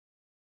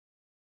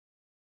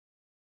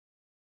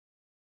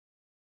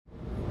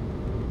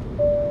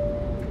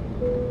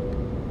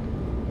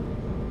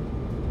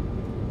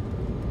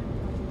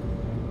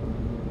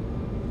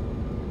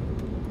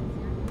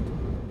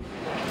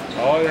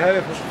det här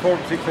är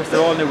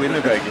folkmusikfestivalen i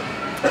Winnipeg.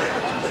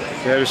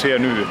 Det här du ser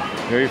nu.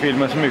 Vi har ju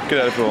filmat så mycket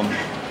därifrån.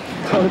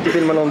 Jag har inte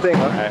filmat någonting,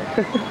 va? Nej.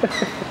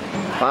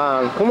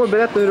 Fan, kom och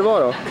berätta hur det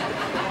var då.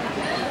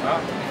 Ja.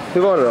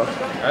 Hur var det då?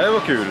 Ja, det var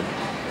kul.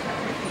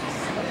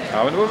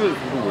 Ja, men det var väl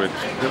roligt.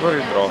 Det var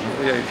ju bra.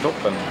 Det är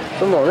toppen.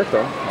 Som vanligt då?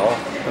 Ja.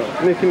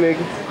 Mycket mygg.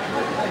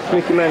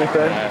 Mycket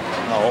människor.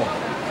 Ja.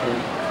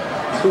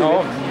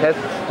 Soligt, hett,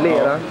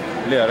 lera. Ja.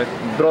 Lera.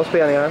 Bra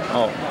spelningar.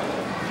 Ja.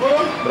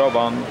 Bra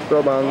band.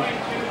 Bra band.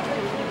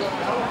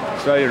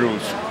 Sverige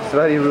rules.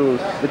 Sverige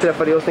rules. Vi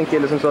träffade just en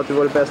kille som sa att vi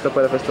var det bästa på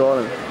hela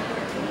festivalen.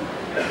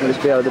 Vi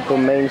spelade på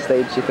main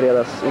stage i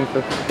fredags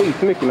inför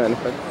skitmycket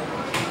människor.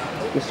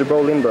 Mr.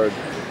 Bo Lindberg.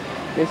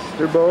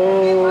 Mr.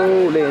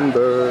 Bo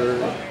Lindberg.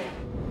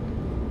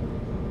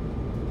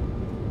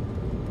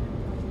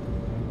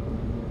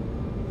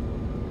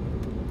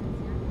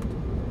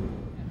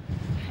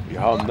 Vi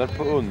hamnar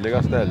på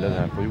underliga ställen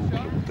här på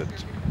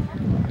jordklotet.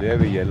 Det är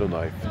vid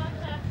Yellowknife.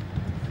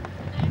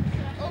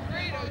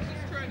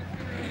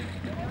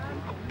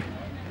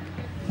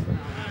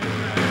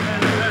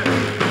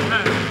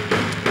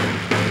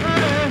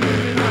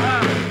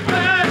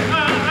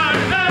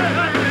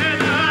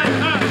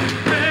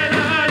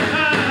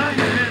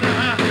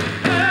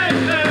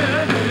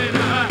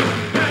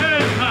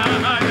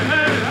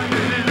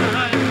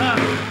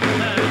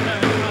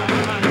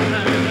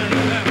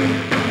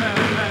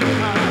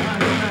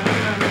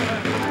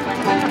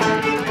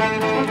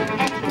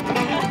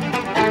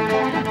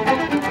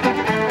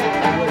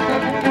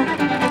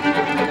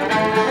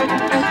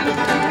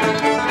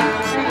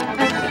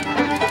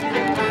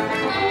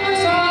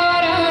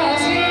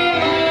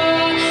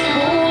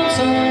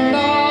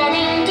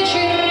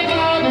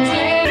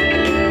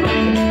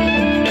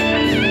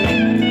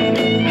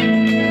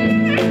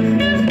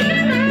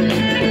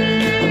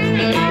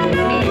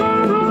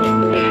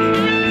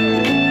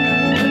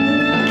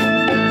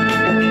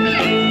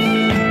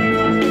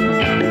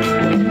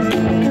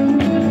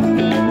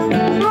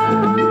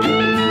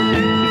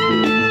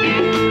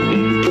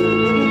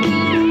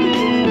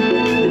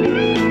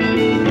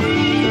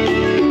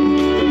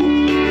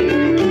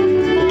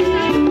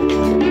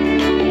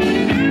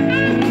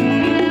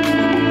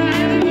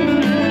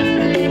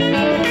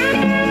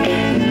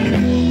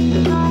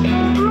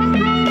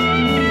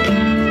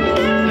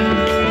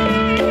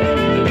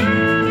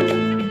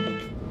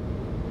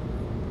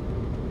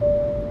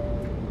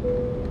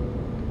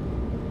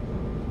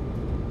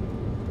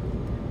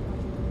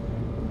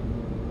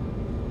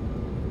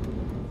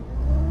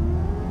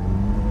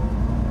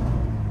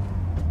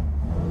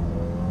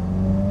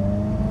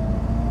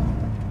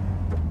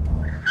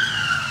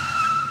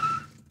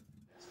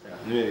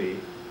 Nu är vi...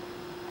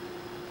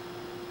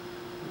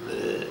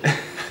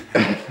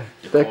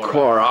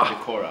 Decora.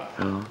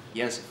 Ja.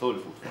 Jens är full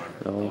fortfarande.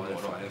 Ja,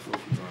 jag är full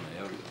fortfarande.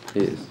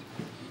 Yes.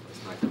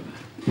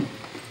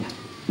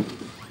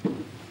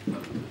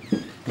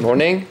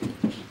 Morning.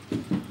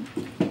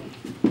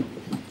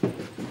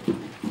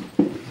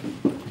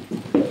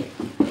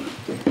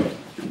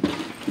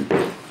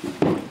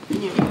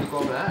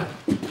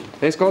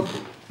 Hey Scott.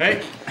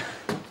 Hej!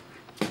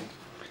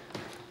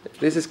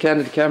 This is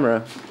candid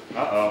camera.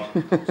 Uh-oh.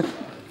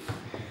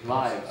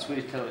 Live,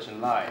 Swedish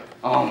television live.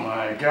 Oh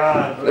my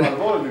god! Vad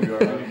var det nu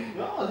gör?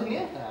 Ja, det är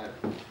det här.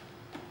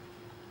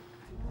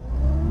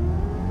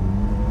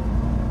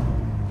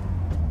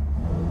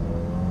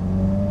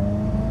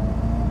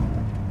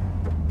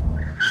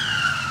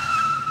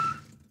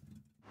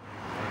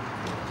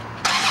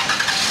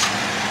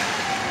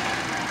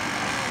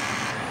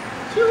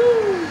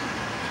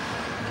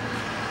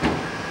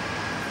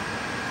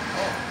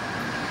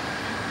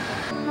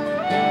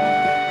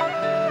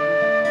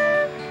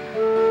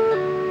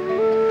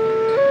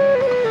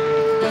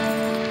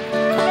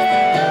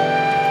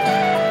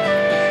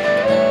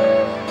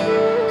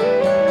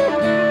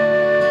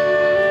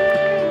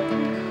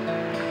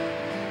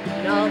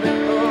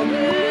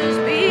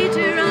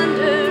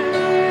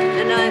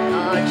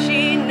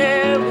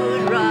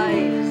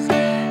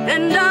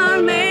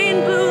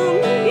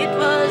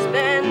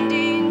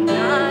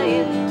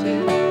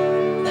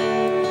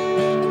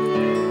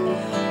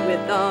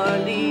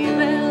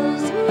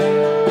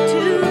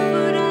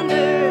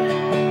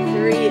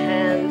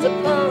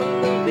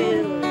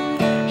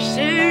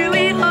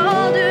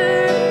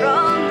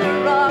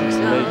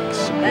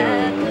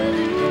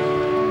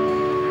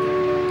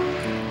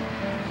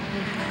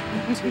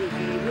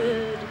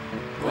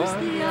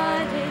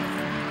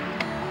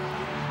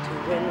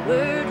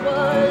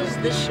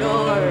 The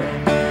shore,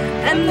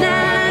 and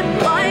that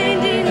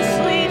blinding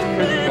sweet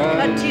fruit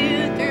cut you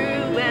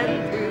through and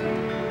through.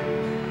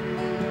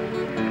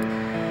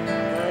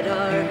 But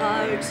our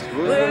hearts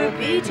were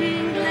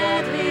beating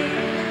gladly,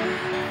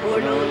 for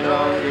no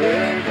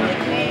longer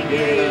could we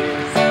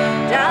gaze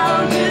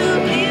down to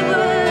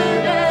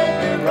leeward at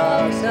the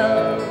rocks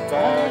of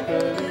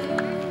Bagaloo.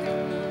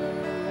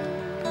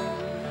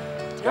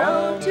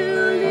 Down to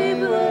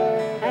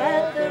leeward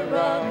at the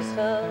rocks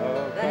of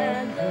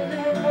Bagaloo.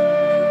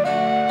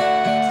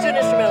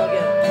 Instrumental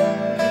again.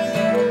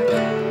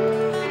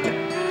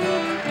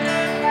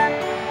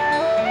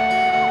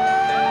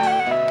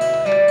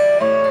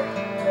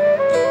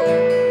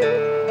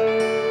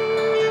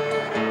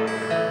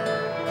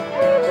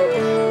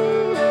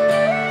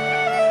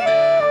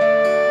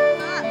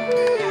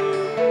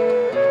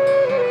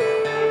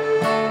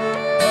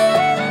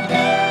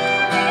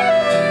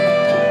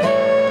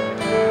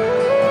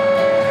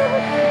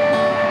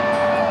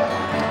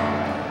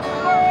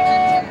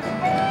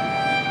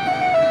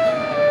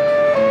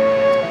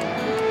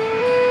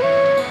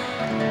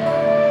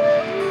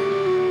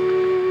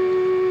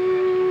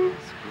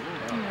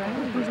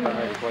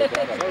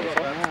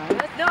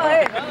 No,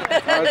 hey,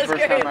 That's the that's first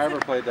time great. I ever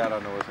played that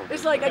on the whistle.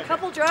 There's like a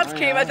couple drops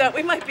came. I thought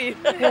we might be.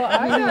 Well,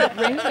 I got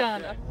rained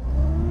on.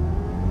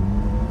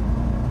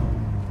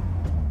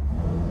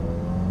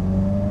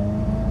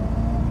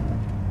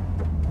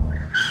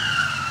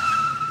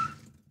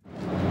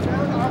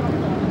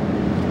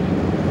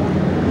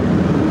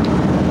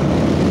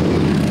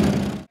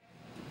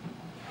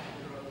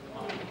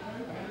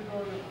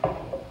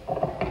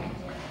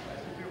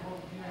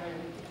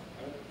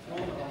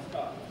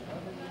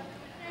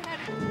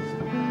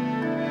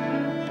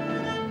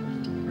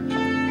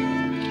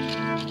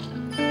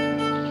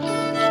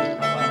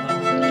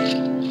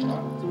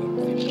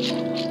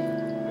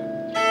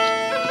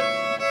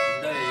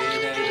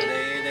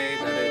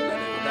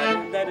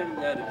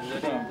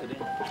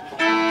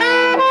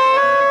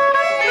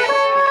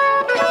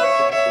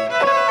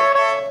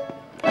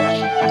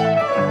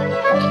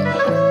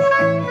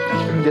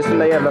 Det är sån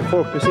där jävla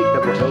folkmusik där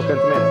borta, jag orkar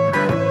inte med.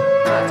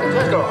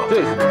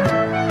 Precis.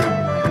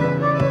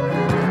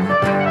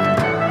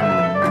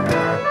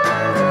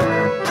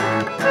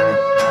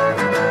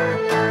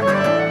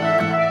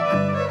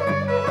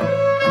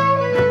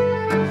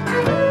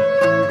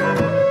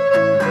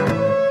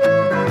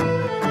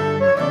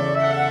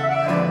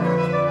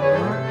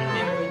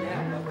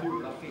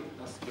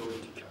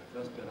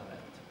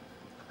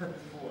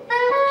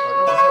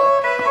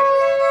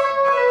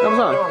 Ja, vad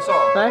sa han? Vad sa?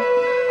 Nej.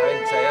 Jag vill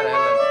inte säga det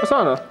heller. Vad sa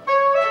han då?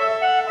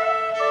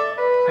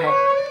 Nej.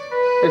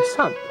 Är det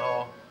sant?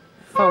 Ja.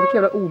 Fan, vilken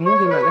jävla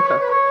omogen människa.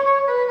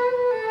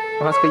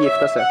 Och han ska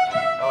gifta sig.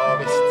 Ja,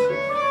 visst.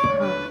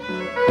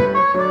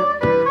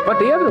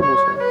 Vart är vi då,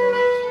 Bosse?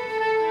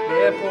 Vi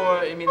är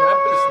i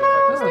Minneapolis nu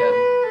faktiskt igen.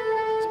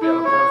 Spelar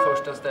på det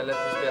första stället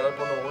vi spelar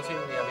på någonsin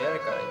i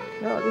Amerika.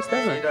 Ja, det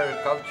stämmer. Cedar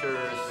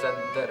Culture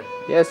Center.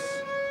 Yes,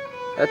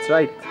 that's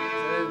right. Så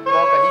vi är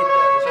tillbaka hit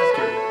igen. Det känns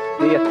kul.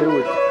 Det är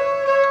jätteroligt.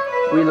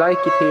 We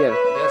like it here.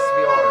 Yes,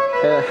 we are.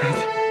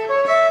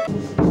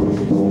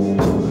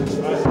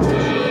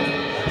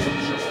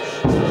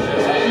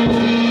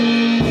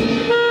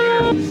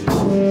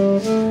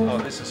 Oh,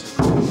 this is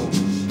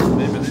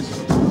maybe this is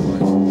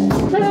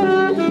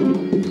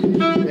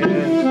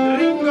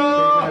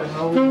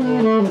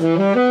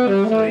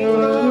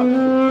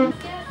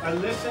I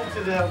listened to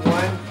that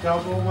one,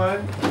 double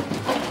one.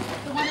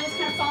 The one that was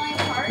kind of falling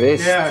apart?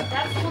 Visst. Yeah.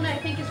 That's the one that I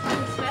think is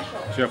really special.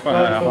 Köpa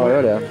den här. Ja,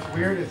 gör det.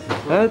 Weird as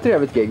Det här är ett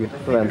trevligt gig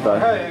att vänta. Det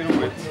här är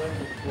roligt.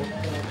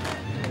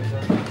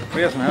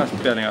 Fler sådana här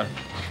spelningar.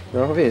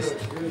 Ja, visst.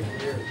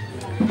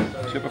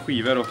 Köpa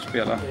skivor och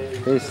spela.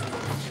 Visst.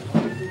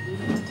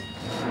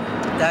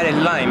 Det här är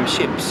lime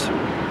chips.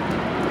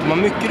 De har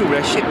mycket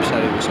roliga chips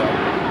här i USA.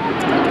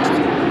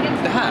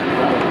 Det här.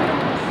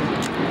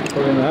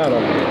 Vad är den här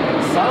då?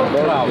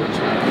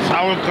 Sauerkraut.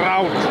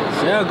 Sauerkraut!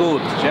 Sehr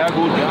gut. Sehr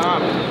gut, ja.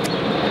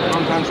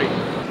 Wrong country.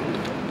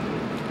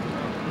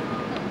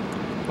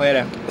 Vad är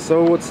det?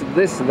 So what's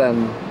this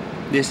then?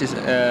 This is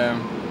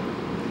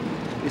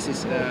This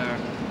is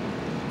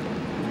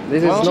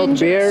not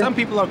beer. Some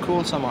people are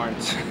cool, some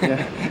aren't.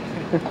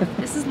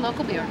 This is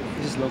local beer.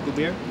 This is local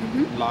beer.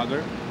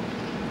 Lager.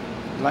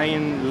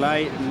 Lion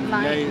and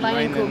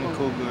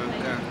Kugel.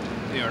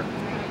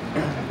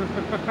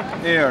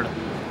 Öl.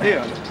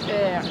 Öl.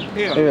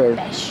 Öl. Öl.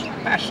 Bärs.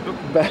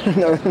 Bärs.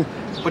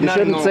 You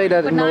shouldn't say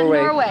that But in not in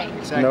Norway. Norway.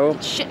 Exactly. No.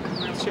 Shit.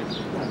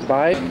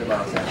 Bye.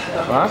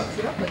 Va?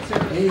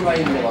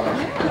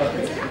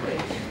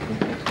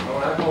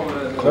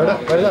 Vad är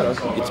det där då?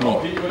 It's me.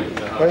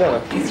 Vad är det där då?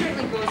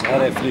 Det här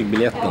är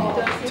flygbiljetten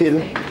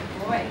Till?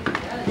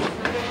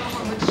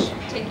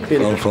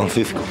 San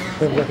Francisco.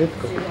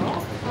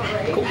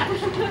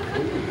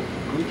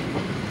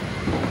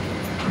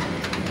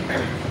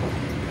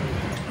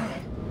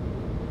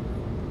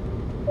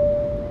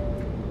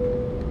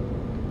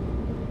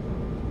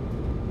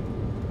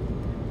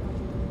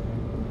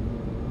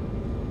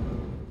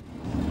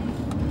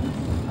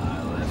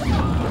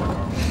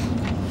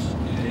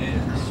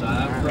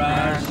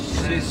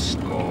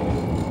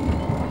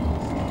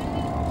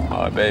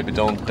 Hi baby,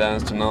 don't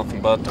dance to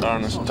nothing but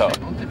Ernest Tubb.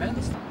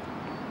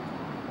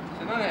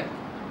 Tjenare!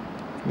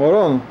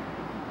 Morgon.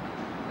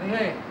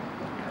 Hej!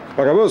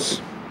 Packa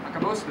buss. Packa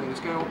buss nu, nu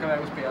ska jag åka iväg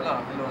och spela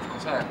en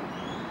lunchkonsert.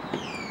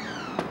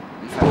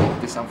 Ungefär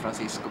till San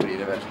Francisco blir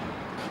det väl.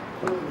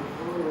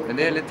 Men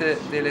det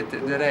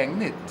är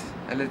regnigt,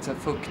 eller lite så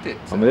fuktigt.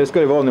 Ja, men det ska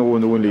det vara när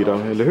hon lirar,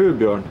 eller hur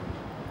Björn?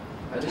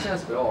 Ja, det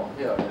känns bra,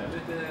 det gör det.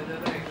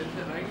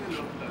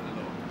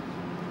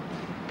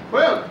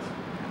 Skönt!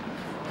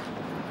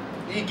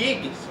 Det är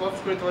gig, så varför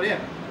skulle det inte vara det?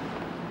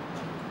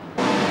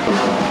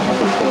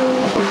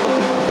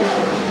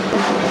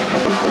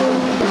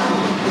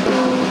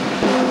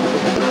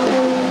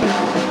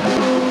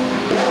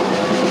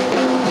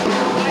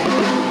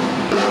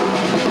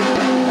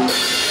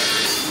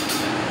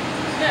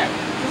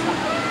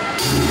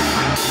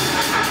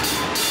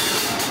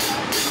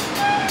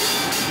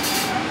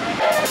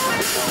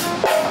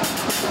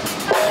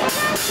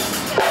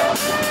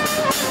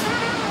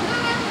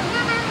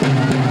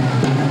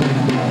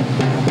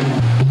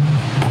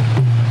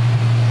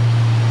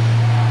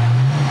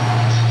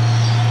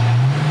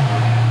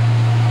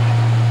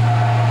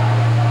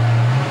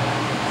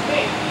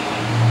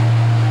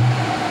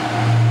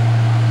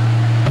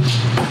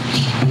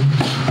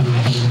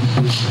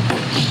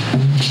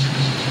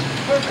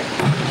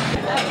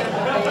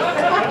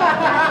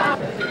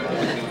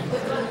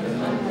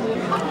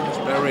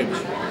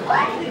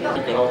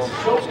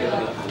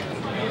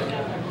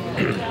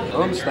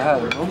 Mums det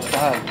här, mums det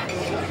här.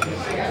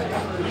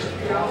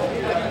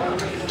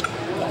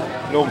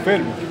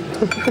 Långfilm.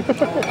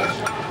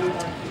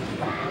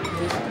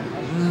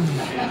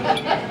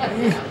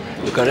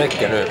 Du kan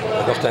räcka nu.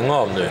 Jag kan stänga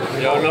av nu.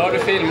 Ja, nu har du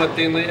filmat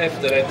din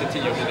efterrätt i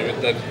 10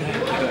 minuter.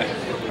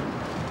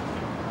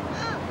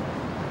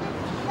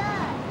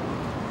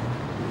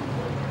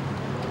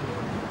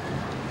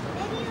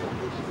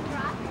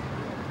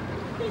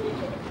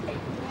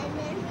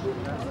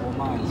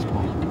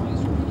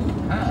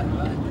 Här,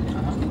 va?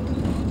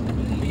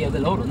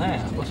 Vedelorr, nej.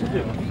 Vad ska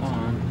du?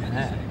 Fan, den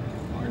här.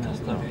 Det är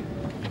nästa då.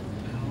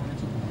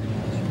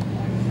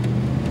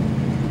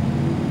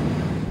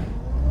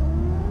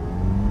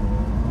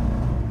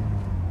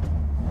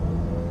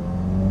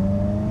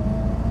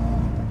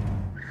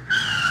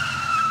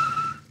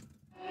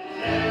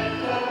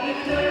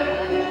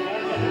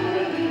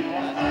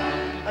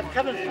 I'm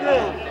coming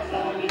through.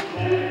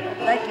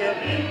 Thank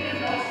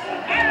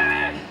you.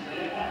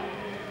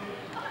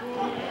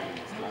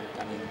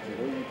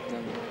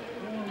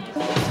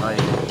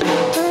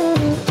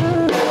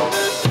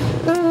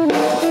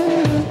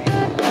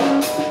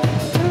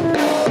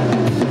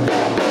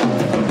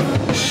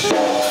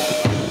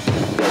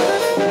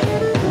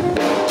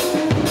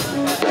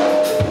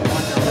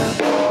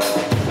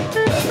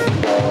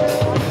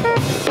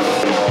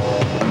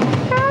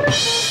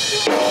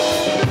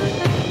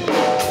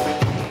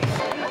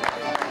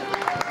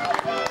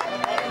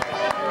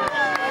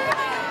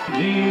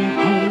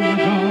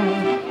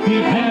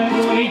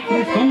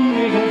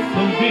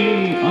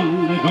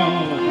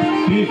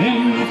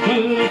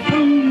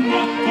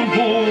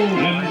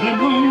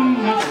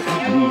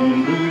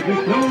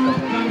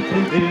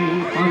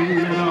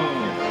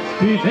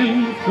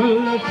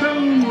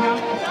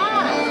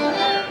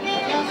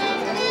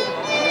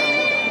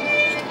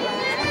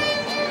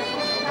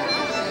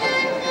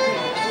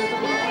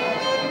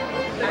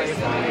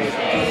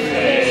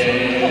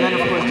 And then of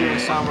course during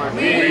summer.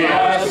 This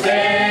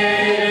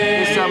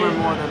summer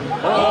more than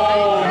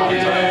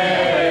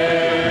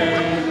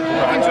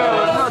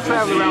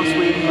travel around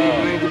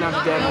Sweden, maybe down to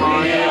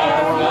Denmark,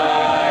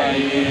 Norway.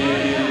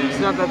 It's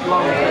not that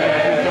long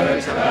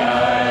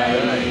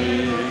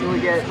so we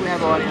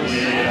have audience in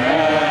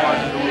Denmark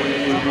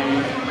and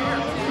Norway.